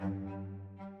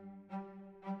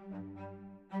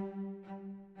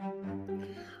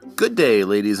Good day,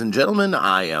 ladies and gentlemen.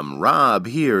 I am Rob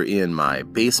here in my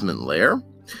basement lair,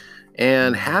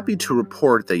 and happy to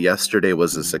report that yesterday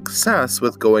was a success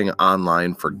with going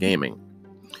online for gaming.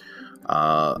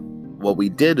 What we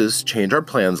did is change our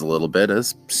plans a little bit,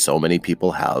 as so many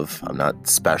people have. I'm not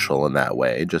special in that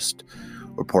way, just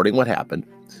reporting what happened.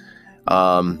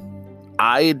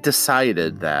 I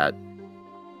decided that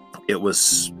it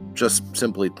was just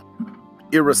simply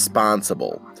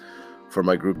irresponsible for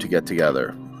my group to get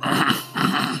together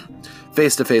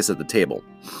face to face at the table.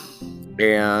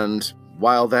 And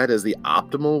while that is the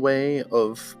optimal way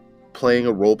of playing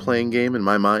a role-playing game in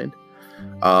my mind,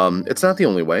 it's not the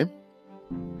only way.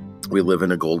 We live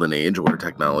in a golden age where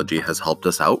technology has helped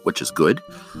us out, which is good.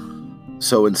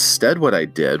 So instead, what I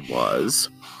did was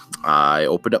I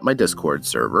opened up my Discord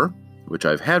server, which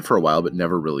I've had for a while but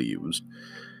never really used.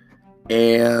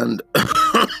 And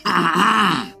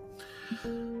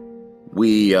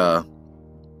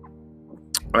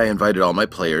I invited all my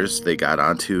players. They got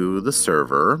onto the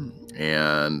server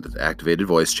and activated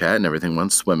voice chat, and everything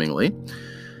went swimmingly.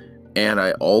 And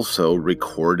I also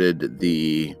recorded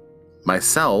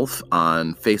myself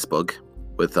on Facebook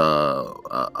with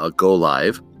a go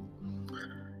live,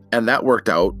 and that worked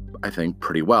out, I think,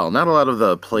 pretty well. Not a lot of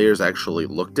the players actually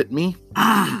looked at me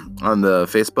on the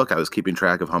Facebook. I was keeping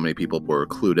track of how many people were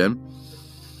clued in,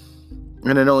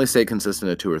 and I'd only stay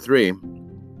consistent at 2 or 3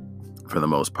 for the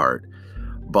most part.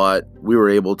 But we were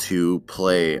able to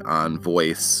play on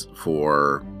voice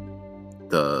for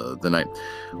the night.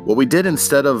 What we did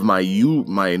instead of my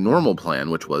normal plan,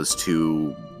 which was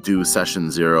to do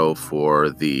session 0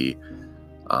 for the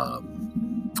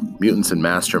Mutants and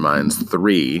Masterminds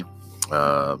 3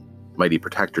 Mighty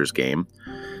Protectors game,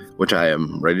 which I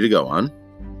am ready to go on.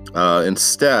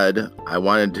 Instead, I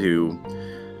wanted to...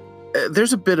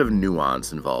 There's a bit of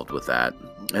nuance involved with that.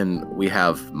 And we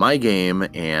have my game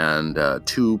and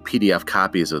 2 PDF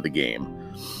copies of the game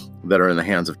that are in the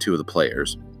hands of 2 of the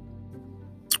players.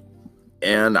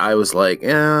 And I was like,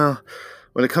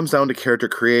 when it comes down to character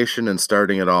creation and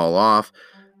starting it all off,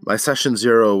 my session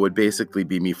 0 would basically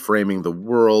be me framing the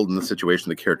world and the situation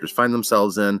the characters find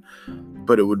themselves in,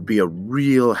 but it would be a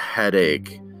real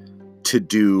headache to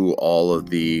do all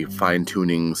of the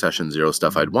fine-tuning session 0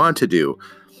 stuff I'd want to do,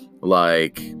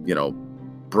 like,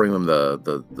 bring them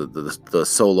the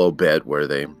solo bit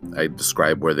where I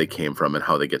describe where they came from and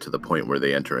how they get to the point where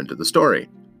they enter into the story.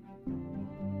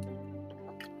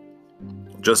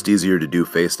 Just easier to do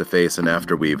face to face, and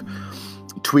after we've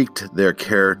tweaked their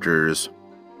characters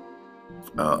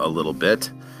a little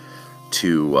bit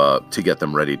to get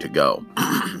them ready to go.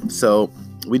 So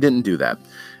we didn't do that.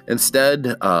 Instead,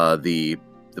 the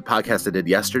podcast I did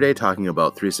yesterday talking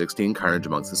about 316 Carnage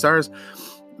Amongst the Stars,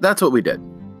 that's what we did.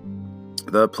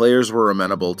 The players were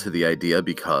amenable to the idea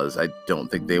because I don't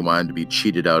think they wanted to be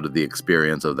cheated out of the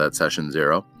experience of that session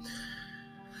 0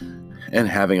 and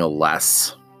having a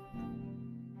less,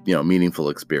 meaningful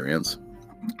experience.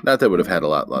 Not that it would have had a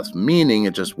lot less meaning,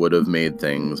 it just would have made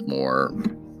things more,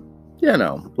 a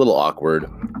little awkward.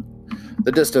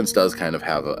 The distance does kind of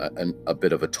have a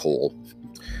bit of a toll.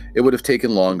 It would have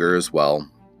taken longer as well.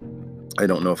 I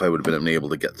don't know if I would have been able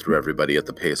to get through everybody at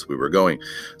the pace we were going.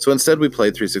 So instead we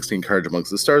played 316 Carnage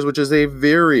Amongst the Stars, which is a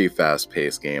very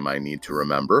fast-paced game, I need to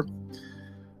remember,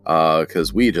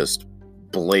 because we just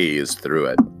blazed through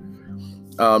it.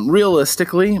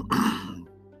 Realistically,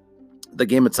 the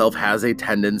game itself has a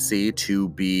tendency to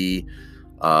be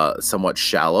somewhat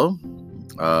shallow.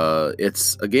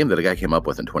 It's a game that a guy came up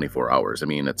with in 24 hours. I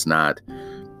mean,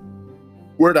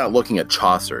 we're not looking at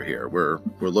Chaucer here. We're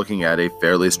looking at a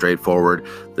fairly straightforward,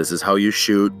 this is how you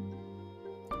shoot,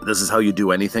 this is how you do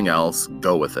anything else,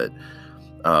 go with it,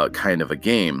 kind of a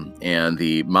game. And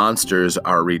the monsters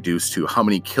are reduced to how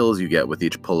many kills you get with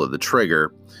each pull of the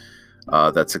trigger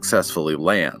that successfully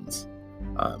lands.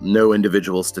 No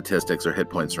individual statistics or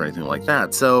hit points or anything like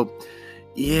that. So,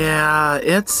 yeah,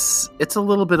 it's a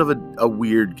little bit of a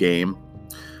weird game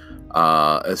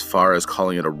as far as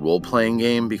calling it a role-playing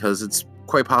game, because it's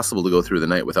quite possible to go through the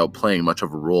night without playing much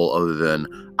of a role other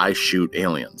than I shoot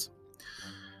aliens.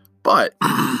 But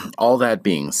all that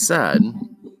being said,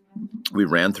 we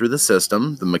ran through the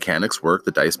system. The mechanics worked.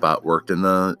 The dice bot worked in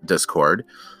the Discord.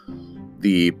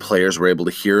 The players were able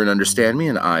to hear and understand me,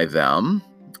 and I them.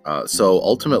 So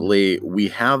ultimately, we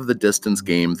have the distance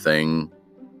game thing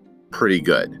pretty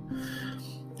good.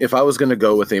 If I was going to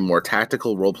go with a more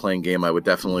tactical role-playing game, I would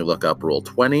definitely look up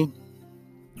Roll20.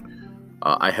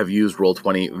 I have used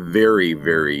Roll20 very,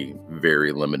 very,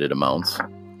 very limited amounts.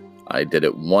 I did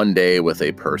it one day with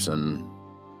a person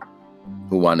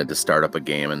who wanted to start up a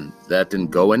game, and that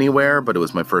didn't go anywhere, but it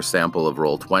was my first sample of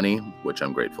Roll20, which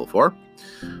I'm grateful for.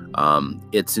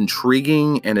 It's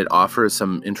intriguing, and it offers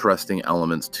some interesting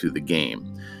elements to the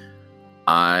game.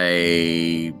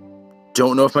 I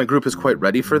don't know if my group is quite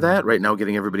ready for that. Right now,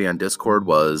 getting everybody on Discord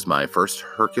was my first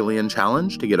Herculean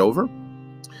challenge to get over,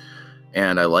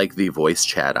 and I like the voice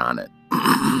chat on it.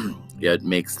 It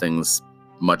makes things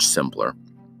much simpler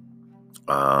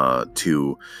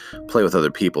to play with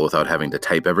other people without having to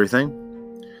type everything.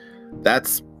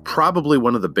 That's probably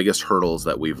one of the biggest hurdles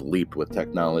that we've leaped with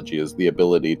technology, is the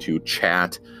ability to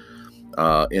chat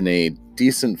in a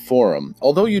decent forum.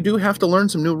 Although you do have to learn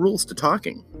some new rules to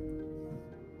talking.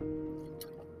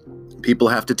 People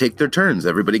have to take their turns.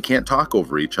 Everybody can't talk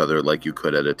over each other like you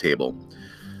could at a table.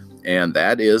 And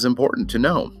that is important to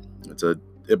know. It's an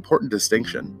important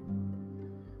distinction.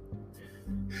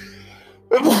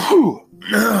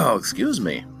 Oh, excuse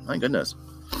me. My goodness.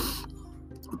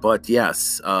 But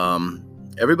yes,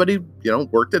 everybody,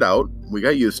 worked it out. We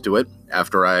got used to it.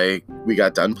 After we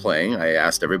got done playing, I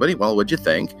asked everybody, well, what'd you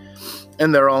think?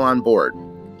 And they're all on board.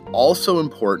 Also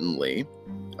importantly,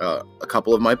 a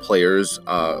couple of my players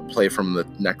play from the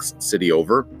next city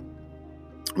over,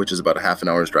 which is about a half an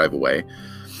hour's drive away.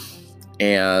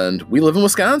 And we live in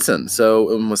Wisconsin.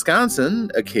 So in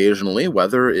Wisconsin, occasionally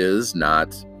weather is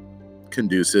not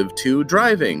conducive to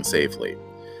driving safely.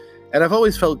 And I've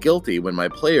always felt guilty when my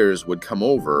players would come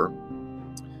over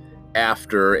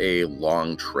after a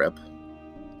long trip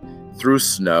through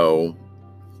snow,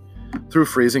 through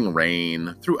freezing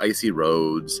rain, through icy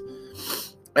roads.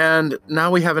 And now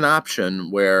we have an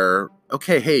option where,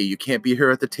 okay, hey, you can't be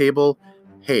here at the table.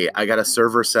 Hey, I got a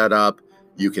server set up.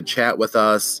 You can chat with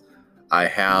us. I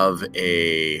have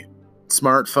a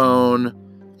smartphone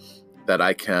that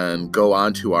I can go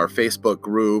onto our Facebook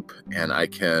group and I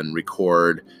can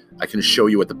record. I can show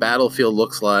you what the battlefield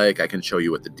looks like. I can show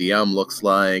you what the DM looks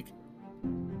like.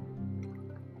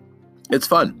 It's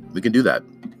fun. We can do that.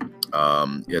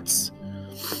 It's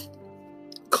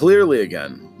clearly,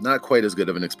 again, not quite as good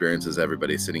of an experience as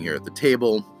everybody sitting here at the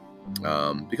table,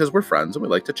 because we're friends and we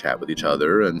like to chat with each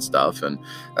other and stuff. And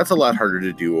that's a lot harder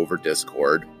to do over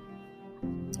Discord.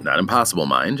 Not impossible,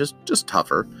 mind, just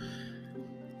tougher.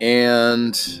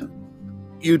 And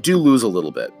you do lose a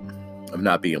little bit of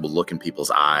not being able to look in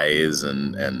people's eyes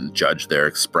and judge their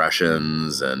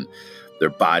expressions and their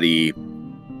body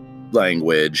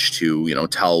language to,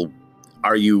 tell,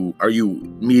 are you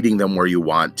meeting them where you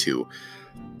want to?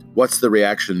 What's the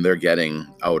reaction they're getting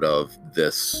out of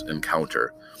this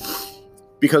encounter?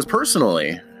 Because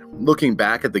personally, looking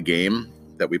back at the game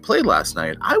that we played last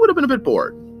night, I would have been a bit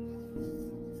bored.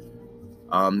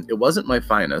 It wasn't my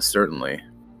finest, certainly.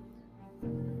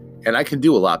 And I can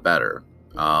do a lot better.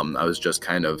 I was just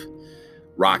kind of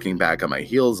rocking back on my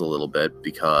heels a little bit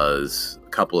because a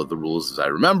couple of the rules as I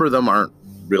remember them aren't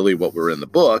really what were in the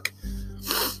book.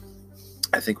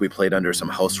 I think we played under some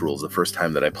house rules the first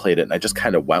time that I played it, and I just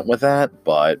kind of went with that,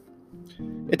 but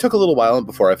it took a little while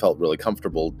before I felt really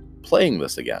comfortable playing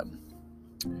this again.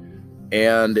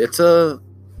 And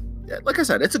like I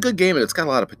said, it's a good game and it's got a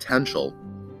lot of potential.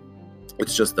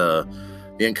 It's just the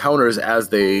encounters as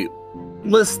they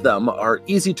list them are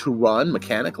easy to run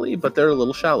mechanically, but they're a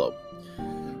little shallow.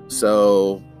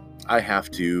 So I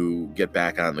have to get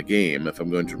back on the game if I'm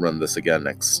going to run this again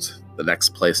the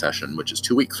next play session, which is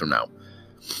 2 weeks from now.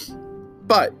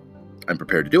 But I'm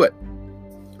prepared to do it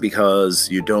because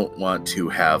you don't want to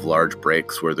have large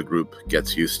breaks where the group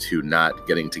gets used to not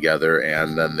getting together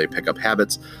and then they pick up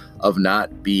habits of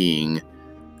not being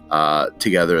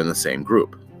together in the same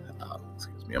group.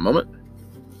 Excuse me a moment.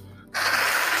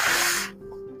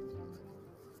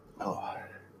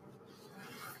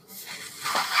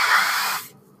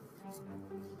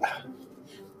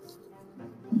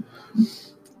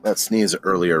 That sneeze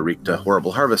earlier wreaked a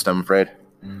horrible harvest, I'm afraid.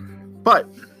 But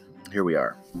here we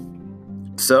are.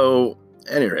 So,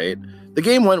 at any rate, the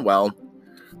game went well.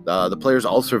 The players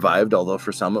all survived, although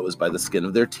for some it was by the skin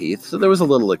of their teeth, so there was a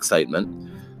little excitement.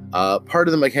 Part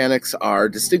of the mechanics are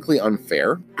distinctly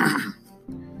unfair.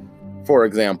 For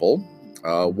example,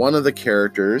 one of the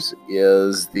characters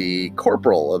is the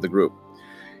corporal of the group.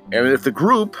 And if the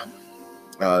group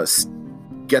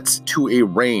gets to a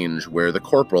range where the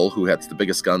corporal, who has the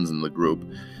biggest guns in the group,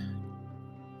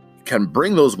 can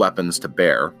bring those weapons to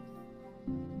bear,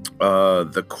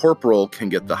 the corporal can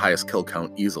get the highest kill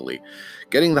count easily.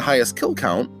 Getting the highest kill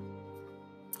count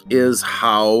is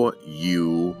how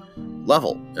you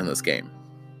level in this game.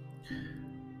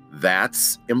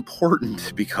 That's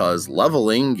important because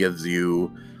leveling gives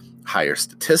you higher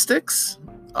statistics.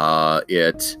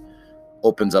 It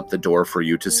opens up the door for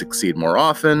you to succeed more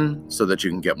often so that you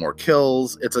can get more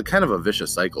kills. It's a kind of a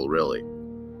vicious cycle, really.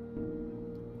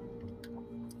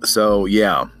 So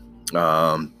yeah,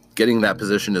 getting that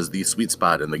position is the sweet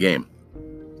spot in the game.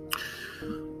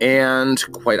 And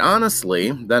quite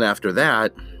honestly, then after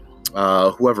that,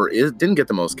 whoever didn't get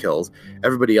the most kills,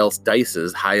 everybody else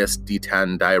dices. Highest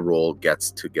D10 die roll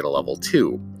gets to get a level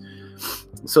 2.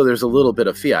 So there's a little bit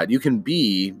of fiat. You can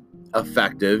be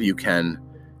effective, you can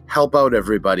help out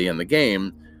everybody in the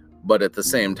game, but at the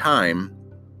same time,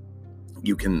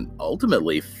 you can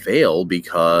ultimately fail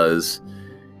because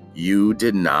you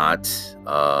didn't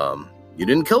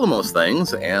kill the most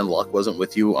things, and luck wasn't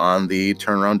with you on the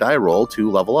turnaround die roll to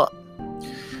level up.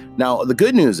 Now, the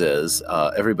good news is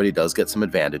everybody does get some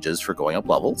advantages for going up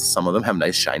levels. Some of them have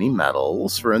nice shiny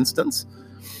medals, for instance,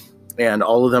 and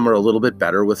all of them are a little bit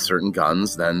better with certain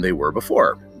guns than they were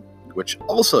before, which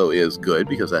also is good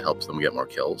because that helps them get more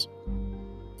kills.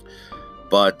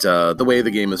 But the way the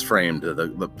game is framed,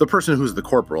 the person who's the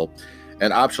corporal,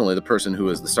 and optionally the person who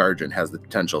is the sergeant, has the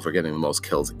potential for getting the most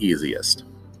kills easiest.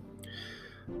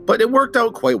 But it worked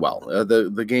out quite well.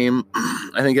 The game,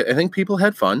 I think people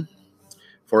had fun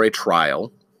for a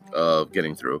trial of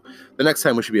getting through. The next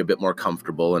time we should be a bit more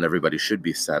comfortable, and everybody should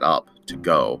be set up to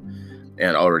go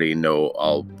and already know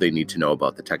all they need to know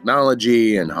about the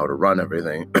technology and how to run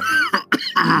everything.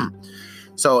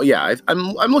 So yeah,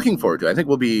 I'm looking forward to it. I think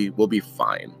we'll be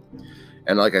fine.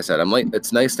 And like I said,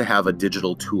 it's nice to have a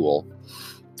digital tool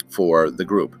for the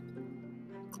group.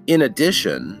 In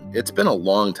addition, it's been a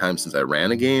long time since I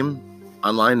ran a game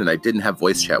online, and I didn't have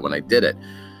voice chat when I did it.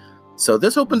 So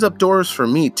this opens up doors for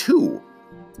me too.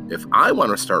 If I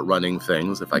want to start running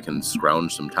things, if I can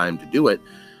scrounge some time to do it,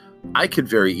 I could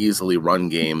very easily run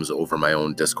games over my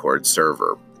own Discord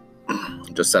server.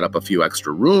 Just set up a few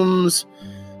extra rooms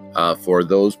for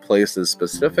those places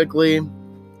specifically.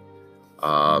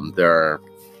 There are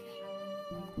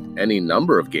any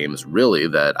number of games really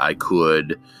that I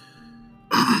could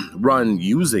run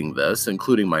using this,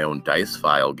 including my own dice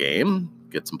file game.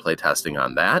 Get some playtesting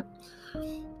on that.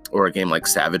 Or a game like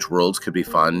Savage Worlds could be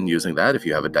fun using that if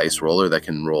you have a dice roller that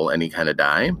can roll any kind of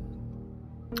die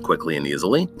quickly and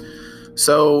easily.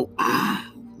 So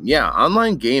yeah,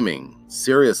 online gaming,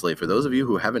 seriously, for those of you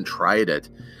who haven't tried it,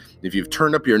 if you've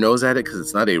turned up your nose at it because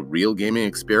it's not a real gaming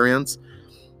experience,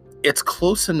 it's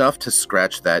close enough to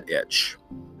scratch that itch.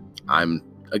 I'm,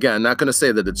 again, not going to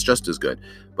say that it's just as good,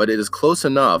 but it is close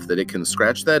enough that it can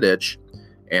scratch that itch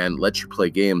and let you play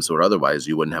games where otherwise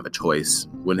you wouldn't have a choice,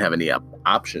 wouldn't have any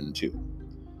option to,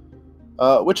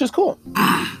 which is cool.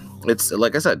 It's,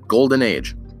 like I said, golden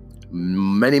age.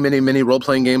 Many, many, many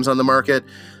role-playing games on the market,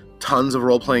 tons of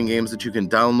role-playing games that you can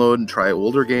download and try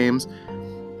older games.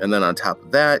 And then on top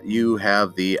of that, you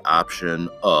have the option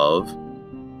of,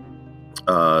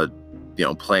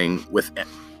 playing with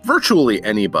virtually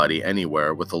anybody,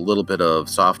 anywhere, with a little bit of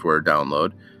software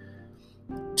download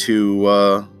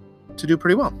to do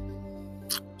pretty well.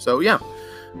 So yeah,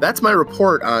 that's my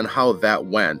report on how that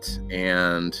went,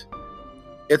 and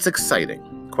it's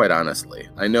exciting, quite honestly.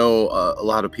 I know a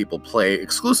lot of people play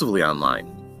exclusively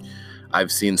online.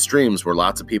 I've seen streams where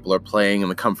lots of people are playing in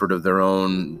the comfort of their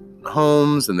own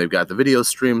homes, and they've got the video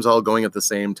streams all going at the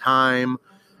same time.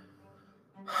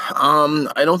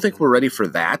 I don't think we're ready for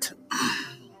that.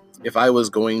 If I was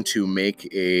going to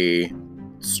make a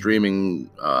streaming,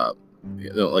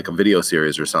 like a video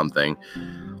series or something,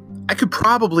 I could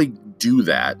probably do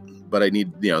that, but I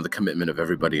need, the commitment of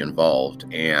everybody involved,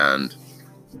 and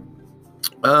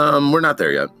we're not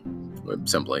there yet,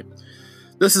 simply.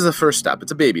 This is a first step.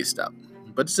 It's a baby step,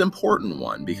 but it's an important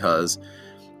one because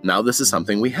now this is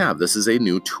something we have. This is a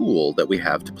new tool that we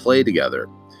have to play together.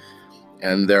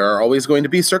 And there are always going to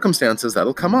be circumstances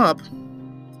that'll come up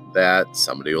that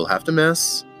somebody will have to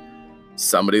miss,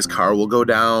 somebody's car will go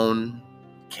down,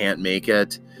 can't make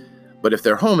it. But if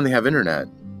they're home and they have internet,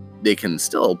 they can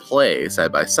still play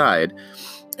side by side.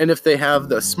 And if they have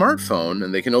the smartphone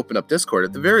and they can open up Discord,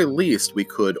 at the very least, we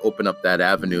could open up that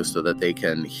avenue so that they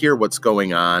can hear what's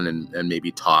going on and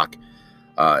maybe talk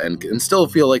and still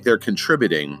feel like they're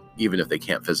contributing, even if they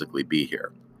can't physically be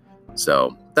here.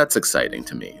 So that's exciting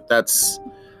to me. That's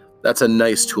a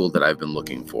nice tool that I've been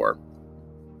looking for.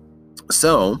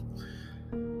 So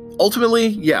ultimately,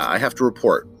 yeah, I have to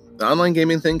report. The online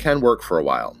gaming thing can work for a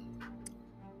while.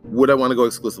 Would I want to go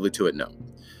exclusively to it? No.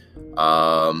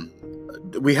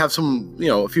 We have some,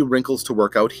 a few wrinkles to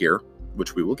work out here,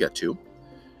 which we will get to.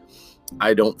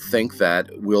 I don't think that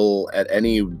we'll at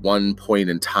any one point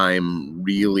in time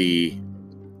really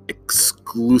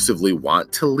exclusively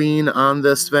want to lean on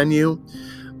this venue,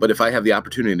 But if I have the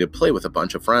opportunity to play with a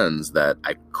bunch of friends that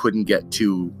I couldn't get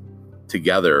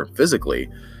together physically,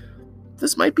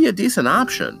 this might be a decent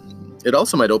option. It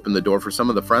also might open the door for some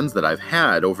of the friends that I've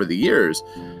had over the years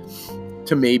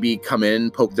to maybe come in,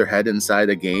 poke their head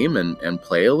inside a game and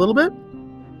play a little bit,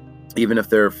 even if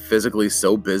they're physically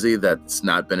so busy that's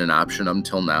not been an option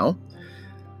until now.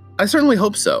 I certainly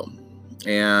hope so.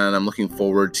 And I'm looking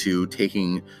forward to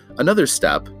taking another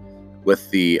step with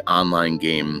the online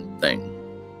game thing.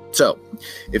 So,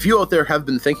 if you out there have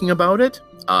been thinking about it,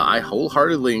 I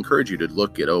wholeheartedly encourage you to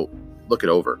look it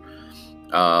over.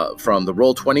 From the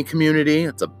Roll20 community,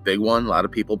 it's a big one. A lot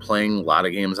of people playing a lot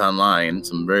of games online,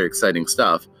 some very exciting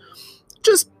stuff.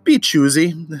 Just be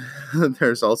choosy.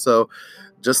 There's also,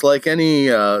 just like any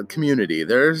community,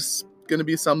 there's going to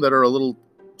be some that are a little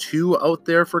too out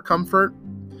there for comfort,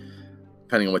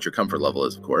 depending on what your comfort level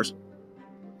is, of course.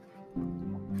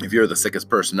 If you're the sickest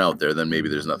person out there, then maybe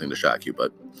there's nothing to shock you,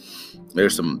 but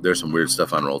there's some weird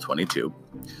stuff on Roll20 too.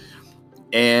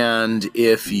 And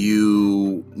if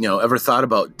you ever thought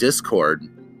about Discord,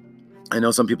 I know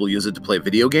some people use it to play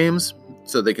video games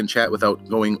so they can chat without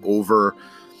going over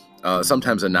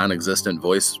sometimes a non-existent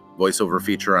voiceover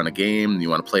feature on a game and you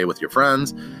want to play with your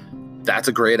friends. That's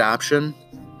a great option,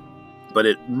 but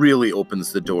it really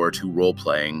opens the door to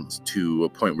role-playing to a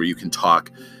point where you can talk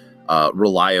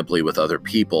reliably with other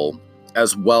people,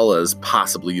 as well as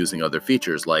possibly using other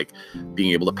features like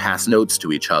being able to pass notes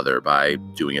to each other by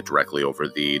doing it directly over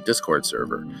the Discord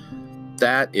server.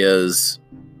 That is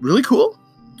really cool.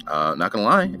 Not gonna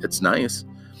lie, it's nice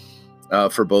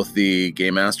for both the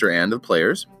game master and the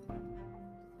players.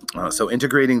 So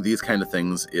integrating these kind of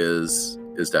things is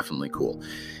definitely cool.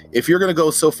 If you're gonna go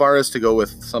so far as to go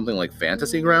with something like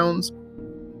Fantasy Grounds,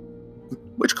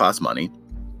 which costs money,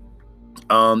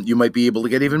 you might be able to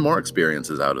get even more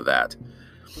experiences out of that.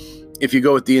 If you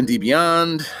go with D&D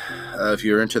Beyond, if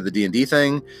you're into the D&D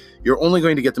thing, you're only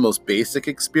going to get the most basic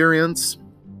experience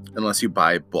unless you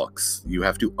buy books. You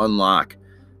have to unlock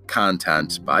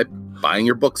content by buying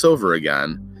your books over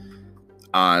again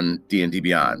on D&D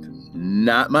Beyond.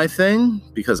 Not my thing,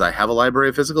 because I have a library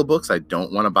of physical books. I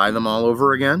don't want to buy them all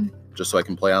over again just so I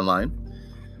can play online.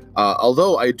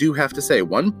 Although I do have to say,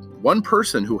 one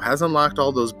person who has unlocked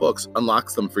all those books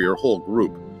unlocks them for your whole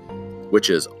group, which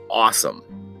is awesome.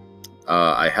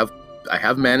 I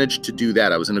have managed to do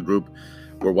that. I was in a group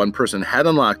where one person had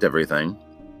unlocked everything,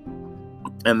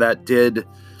 and that did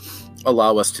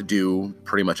allow us to do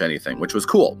pretty much anything, which was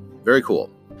cool. Very cool.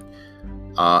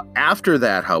 After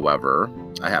that, however,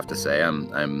 I have to say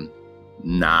I'm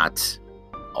not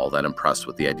all that impressed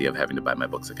with the idea of having to buy my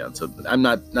books again. So I'm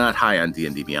not high on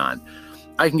D&D Beyond.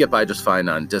 I can get by just fine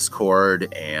on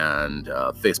Discord and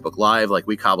Facebook Live, like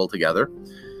we cobble together.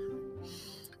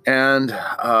 And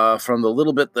from the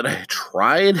little bit that I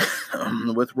tried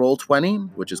with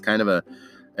Roll20, which is kind of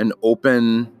an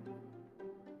open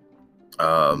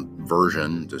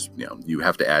version, just you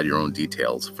have to add your own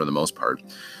details for the most part.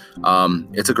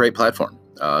 It's a great platform,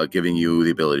 giving you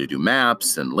the ability to do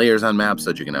maps and layers on maps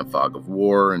so that you can have Fog of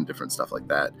War and different stuff like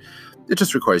that. It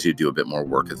just requires you to do a bit more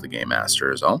work as the game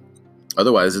master is all.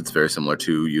 Otherwise, it's very similar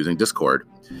to using Discord,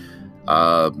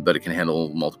 but it can handle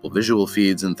multiple visual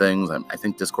feeds and things. I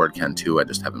think Discord can too. I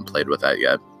just haven't played with that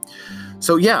yet.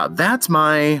 So yeah, that's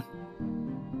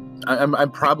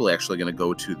I'm probably actually going to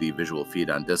go to the visual feed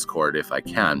on Discord if I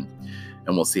can,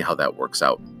 and we'll see how that works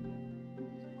out.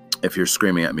 If you're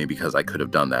screaming at me because I could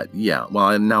have done that, yeah. Well,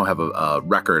 I now have a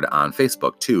record on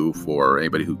Facebook too for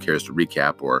anybody who cares to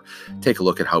recap or take a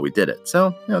look at how we did it.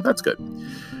 So that's good.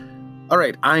 All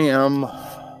right,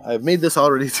 I've made this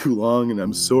already too long, and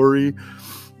I'm sorry.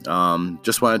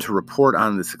 Just wanted to report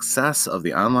on the success of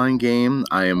the online game.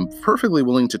 I am perfectly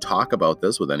willing to talk about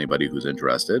this with anybody who's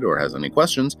interested or has any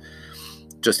questions.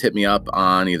 Just hit me up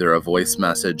on either a voice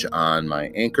message on my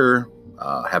Anchor,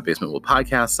 Have Basement Will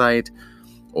podcast site,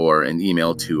 or an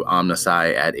email to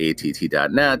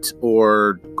omnisci@att.net,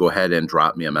 or go ahead and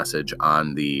drop me a message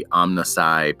on the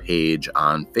Omnisci page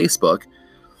on Facebook,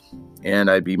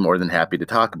 and I'd be more than happy to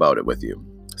talk about it with you.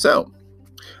 So,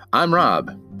 I'm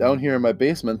Rob, down here in my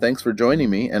basement. Thanks for joining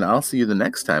me, and I'll see you the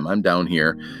next time I'm down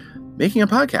here making a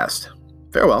podcast.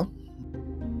 Farewell.